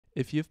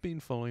If you've been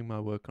following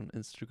my work on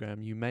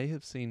Instagram, you may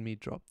have seen me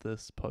drop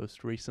this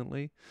post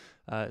recently.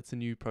 It's a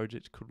new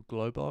project called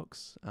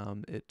GLOWBOX.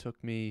 It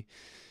took me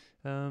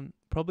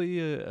probably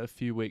a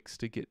few weeks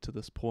to get to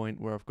this point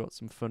where I've got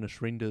some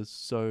finished renders.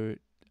 So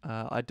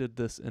I did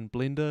this in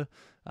Blender,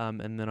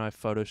 and then I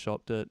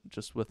photoshopped it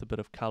just with a bit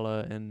of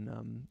color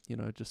and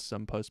just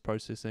some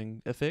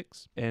post-processing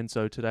effects. And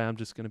so today I'm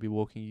just going to be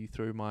walking you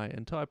through my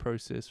entire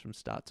process from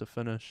start to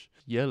finish.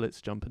 Yeah,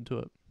 let's jump into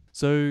it.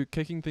 So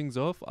kicking things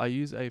off, I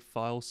use a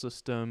file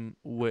system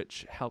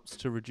which helps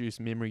to reduce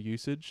memory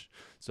usage.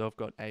 So I've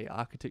got a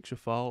architecture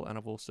file and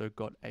I've also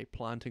got a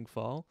planting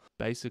file.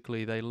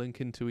 Basically, they link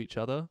into each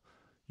other.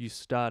 You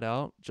start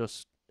out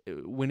just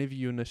whenever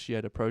you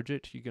initiate a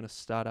project, you're going to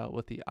start out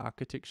with the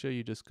architecture.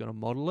 You're just going to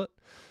model it,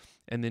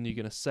 and then you're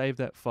going to save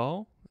that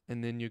file,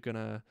 and then you're going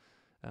to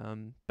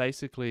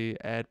basically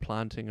add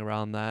planting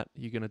around that.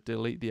 You're going to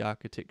delete the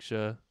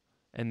architecture,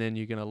 and then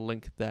you're going to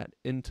link that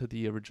into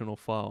the original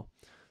file.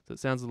 So it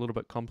sounds a little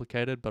bit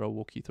complicated, but I'll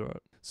walk you through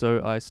it.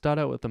 So I start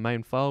out with the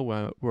main file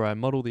where I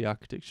model the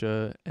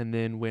architecture, and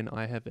then when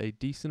I have a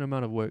decent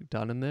amount of work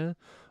done in there,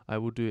 I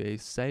will do a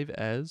save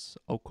as.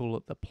 I'll call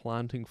it the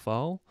planting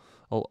file.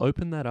 I'll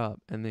open that up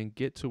and then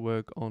get to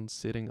work on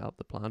setting up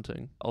the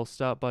planting. I'll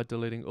start by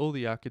deleting all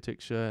the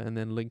architecture and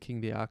then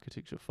linking the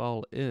architecture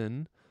file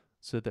in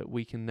so that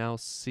we can now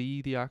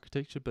see the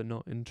architecture but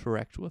not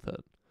interact with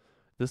it.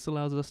 This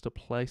allows us to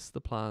place the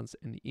plants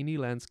and any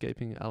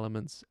landscaping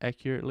elements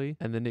accurately,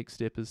 and the next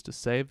step is to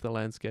save the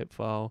landscape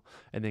file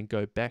and then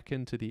go back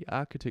into the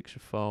architecture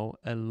file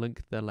and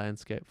link the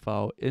landscape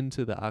file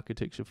into the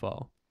architecture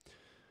file.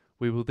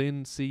 We will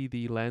then see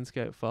the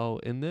landscape file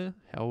in there,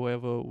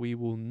 however we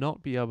will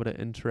not be able to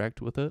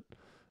interact with it.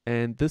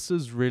 And this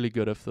is really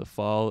good if the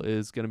file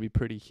is going to be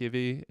pretty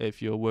heavy.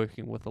 If you're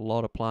working with a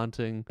lot of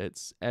planting,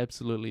 it's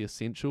absolutely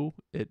essential.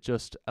 It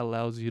just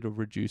allows you to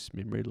reduce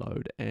memory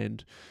load,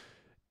 and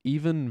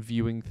even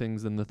viewing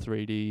things in the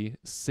 3D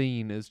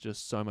scene is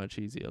just so much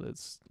easier.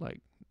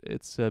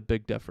 It's a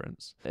big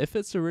difference. If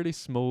it's a really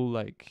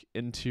small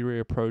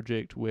interior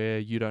project where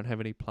you don't have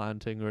any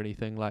planting or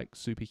anything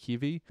super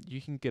heavy,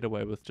 you can get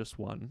away with just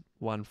one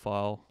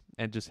file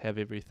and just have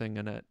everything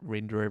in it,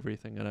 render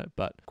everything in it.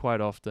 But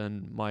quite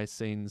often my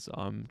scenes,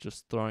 I'm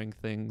just throwing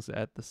things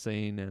at the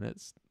scene and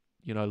it's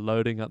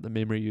loading up the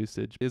memory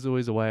usage. There's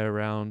always a way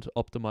around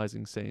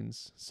optimizing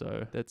scenes.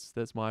 So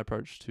that's my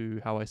approach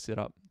to how I set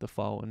up the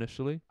file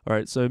initially. All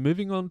right, so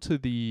moving on to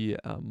the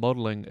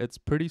modeling, it's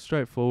pretty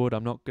straightforward.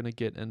 I'm not going to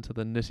get into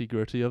the nitty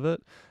gritty of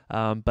it,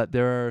 but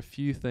there are a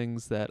few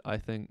things that I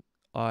think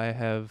I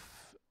have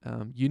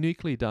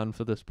uniquely done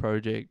for this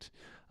project,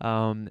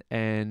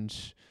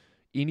 and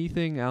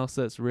anything else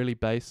that's really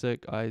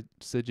basic, I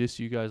suggest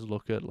you guys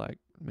look at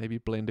maybe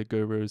Blender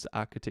Guru's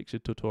architecture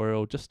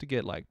tutorial just to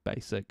get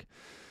basic,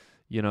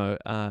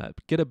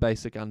 get a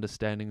basic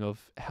understanding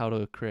of how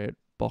to create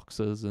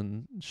boxes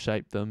and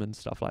shape them and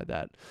stuff like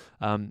that.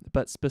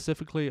 But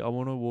specifically, I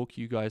want to walk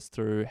you guys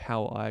through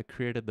how I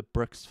created the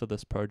bricks for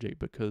this project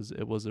because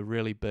it was a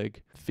really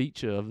big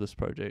feature of this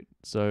project.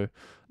 So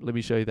let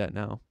me show you that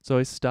now. So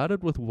I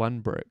started with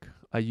one brick.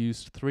 I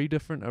used 3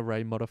 different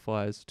array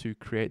modifiers to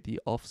create the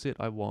offset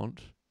I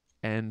want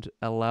and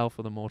allow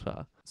for the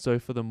mortar. So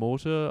for the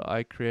mortar,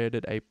 I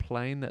created a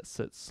plane that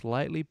sits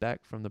slightly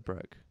back from the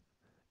brick.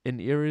 In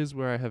areas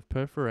where I have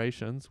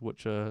perforations,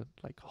 which are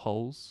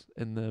holes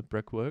in the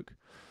brickwork,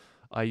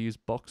 I use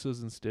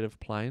boxes instead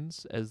of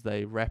planes as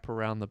they wrap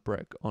around the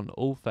brick on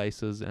all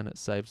faces and it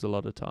saves a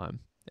lot of time.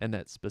 And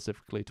that's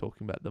specifically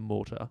talking about the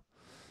mortar.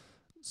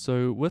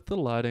 So with the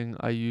lighting,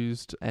 I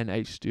used an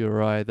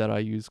HDRI that I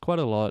use quite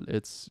a lot.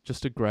 It's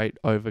just a great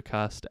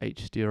Overcast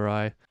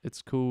HDRI.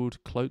 It's called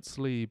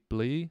Closely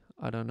Blee.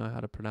 I don't know how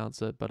to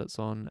pronounce it, but it's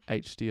on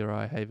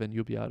HDRI Haven.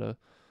 You'll be able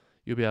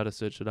to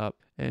search it up.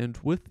 And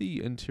with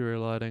the interior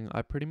lighting,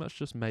 I pretty much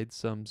just made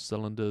some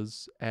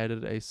cylinders,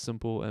 added a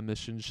simple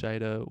emission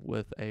shader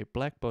with a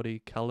black body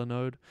color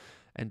node,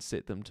 and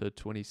set them to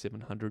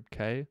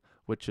 2700K,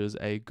 which is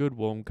a good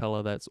warm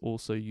color that's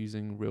also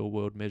using real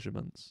world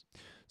measurements.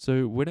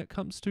 So when it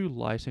comes to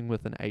lighting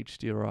with an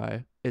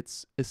HDRI,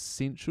 it's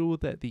essential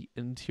that the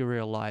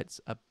interior lights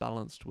are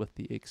balanced with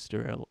the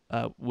exterior,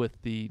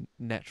 with the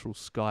natural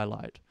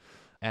skylight,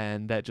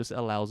 and that just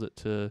allows it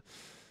to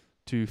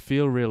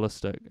feel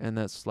realistic. And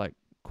that's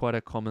quite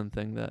a common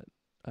thing that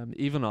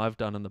even I've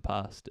done in the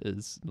past.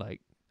 Is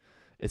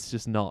it's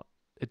just not.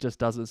 It just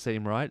doesn't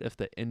seem right if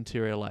the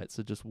interior lights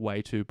are just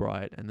way too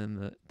bright, and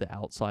then the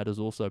outside is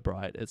also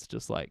bright. It's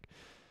just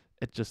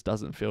it just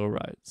doesn't feel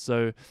right.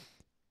 So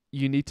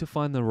you need to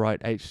find the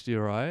right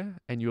HDRI,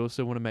 and you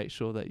also want to make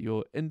sure that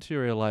your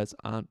interior lights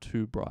aren't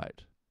too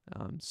bright.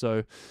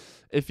 So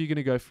if you're going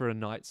to go for a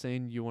night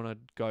scene, you want to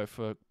go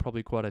for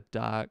probably quite a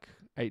dark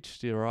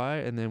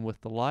HDRI, and then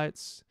with the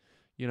lights,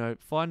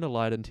 find a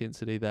light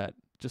intensity that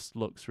just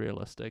looks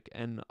realistic.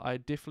 And I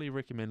definitely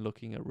recommend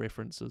looking at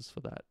references for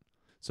that.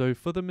 So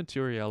for the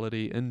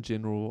materiality in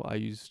general, I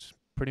used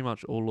pretty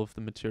much all of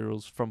the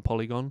materials from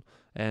Polygon,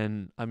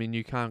 and I mean,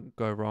 you can't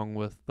go wrong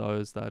with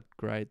those. They're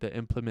great. The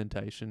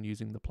implementation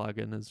using the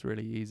plugin is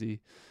really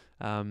easy.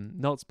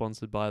 Not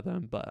sponsored by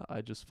them, but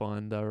I just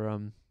find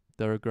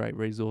they're a great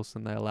resource,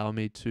 and they allow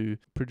me to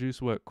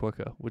produce work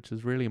quicker, which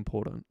is really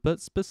important.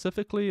 But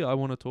specifically, I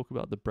want to talk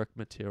about the brick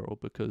material,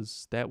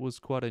 because that was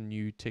quite a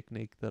new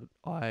technique that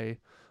I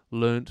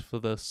learnt for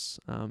this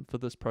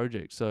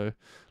project. So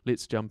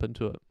let's jump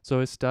into it. So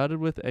I started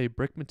with a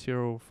brick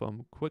material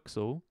from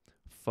Quixel,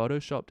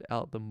 photoshopped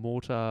out the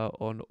mortar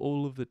on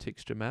all of the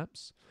texture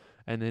maps,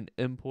 and then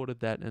imported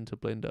that into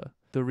Blender.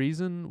 The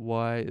reason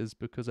why is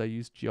because I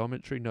used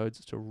geometry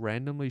nodes to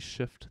randomly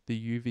shift the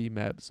UV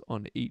maps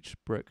on each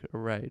brick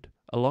arrayed.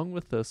 Along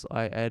with this,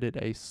 I added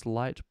a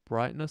slight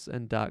brightness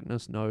and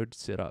darkness node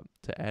setup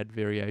to add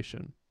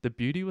variation. The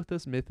beauty with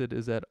this method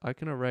is that I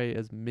can array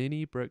as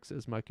many bricks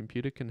as my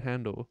computer can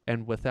handle,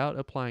 and without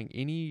applying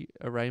any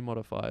array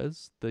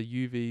modifiers, the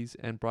UVs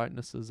and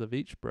brightnesses of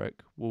each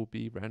brick will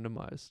be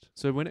randomized.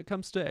 So when it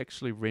comes to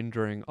actually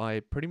rendering,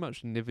 I pretty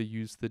much never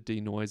use the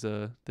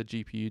denoiser, the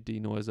GPU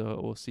denoiser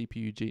or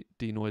CPU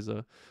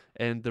denoiser,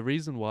 and the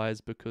reason why is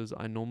because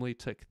I normally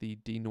tick the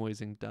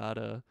denoising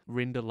data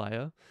render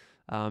layer,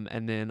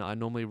 and then I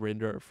normally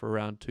render it for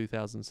around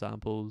 2000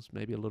 samples,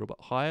 maybe a little bit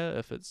higher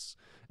if it's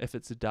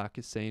a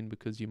darker scene,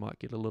 because you might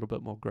get a little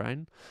bit more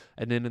grain.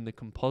 And then in the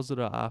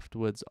compositor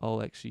afterwards,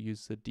 I'll actually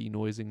use the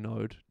denoising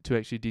node to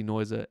actually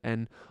denoise it.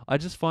 And I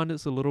just find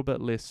it's a little bit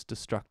less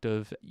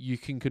destructive. You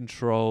can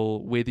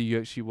control whether you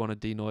actually want to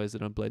denoise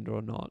it in Blender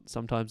or not.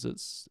 Sometimes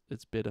it's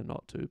better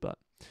not to, but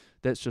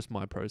that's just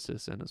my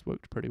process, and it's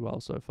worked pretty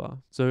well so far.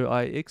 So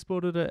I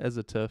exported it as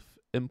a TIFF,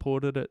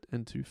 imported it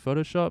into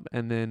Photoshop,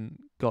 and then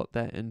got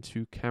that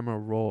into Camera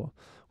Raw,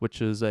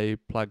 which is a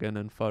plugin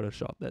in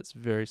Photoshop that's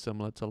very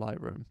similar to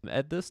Lightroom.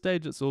 At this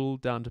stage, it's all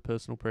down to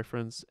personal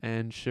preference,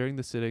 and sharing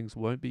the settings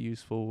won't be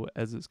useful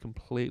as it's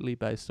completely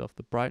based off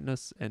the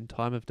brightness and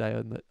time of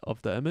day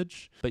of the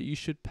image, but you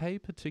should pay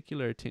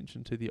particular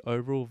attention to the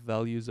overall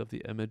values of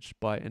the image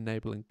by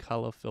enabling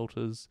color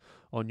filters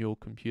on your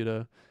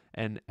computer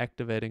and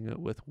activating it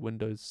with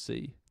Windows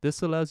C.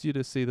 This allows you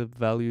to see the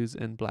values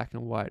in black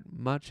and white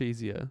much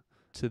easier,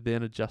 to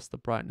then adjust the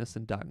brightness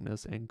and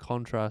darkness and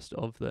contrast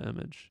of the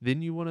image.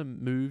 Then you want to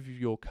move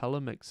your color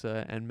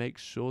mixer and make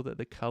sure that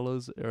the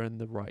colors are in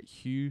the right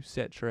hue,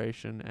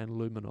 saturation, and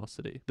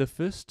luminosity. The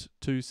first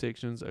two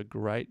sections are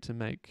great to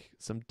make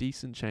some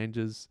decent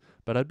changes,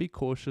 but I'd be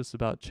cautious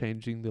about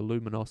changing the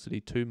luminosity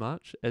too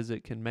much, as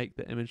it can make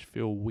the image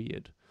feel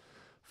weird.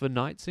 For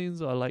night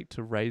scenes, I like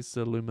to raise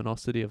the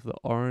luminosity of the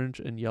orange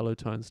and yellow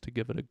tones to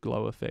give it a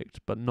glow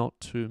effect, but not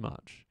too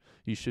much.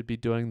 You should be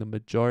doing the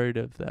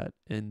majority of that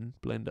in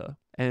Blender.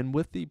 And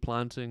with the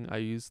planting, I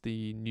use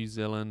the New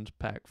Zealand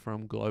pack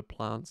from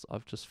GLOWBOX.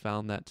 I've just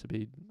found that to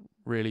be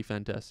really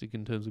fantastic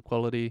in terms of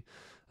quality.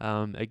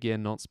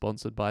 Again, not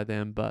sponsored by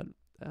them, but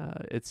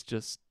it's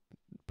just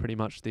pretty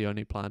much the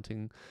only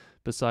planting,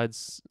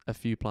 besides a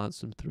few plants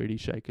from 3D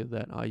Shaker,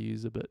 that I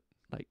use a bit,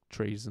 like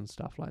trees and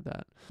stuff like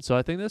that. So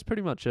I think that's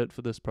pretty much it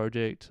for this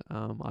project.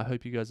 I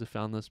hope you guys have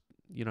found this,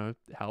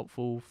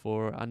 helpful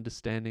for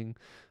understanding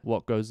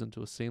what goes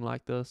into a scene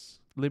like this.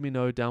 Let me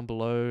know down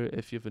below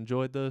if you've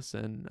enjoyed this,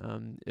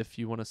 and if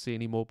you want to see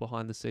any more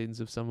behind the scenes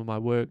of some of my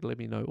work, let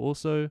me know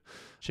also.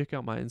 Check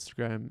out my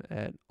Instagram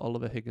at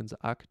Oliver Higgins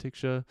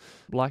Architecture.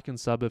 Like and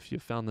sub if you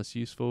found this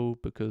useful,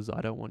 because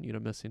I don't want you to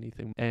miss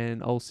anything.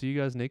 And I'll see you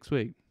guys next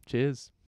week. Cheers.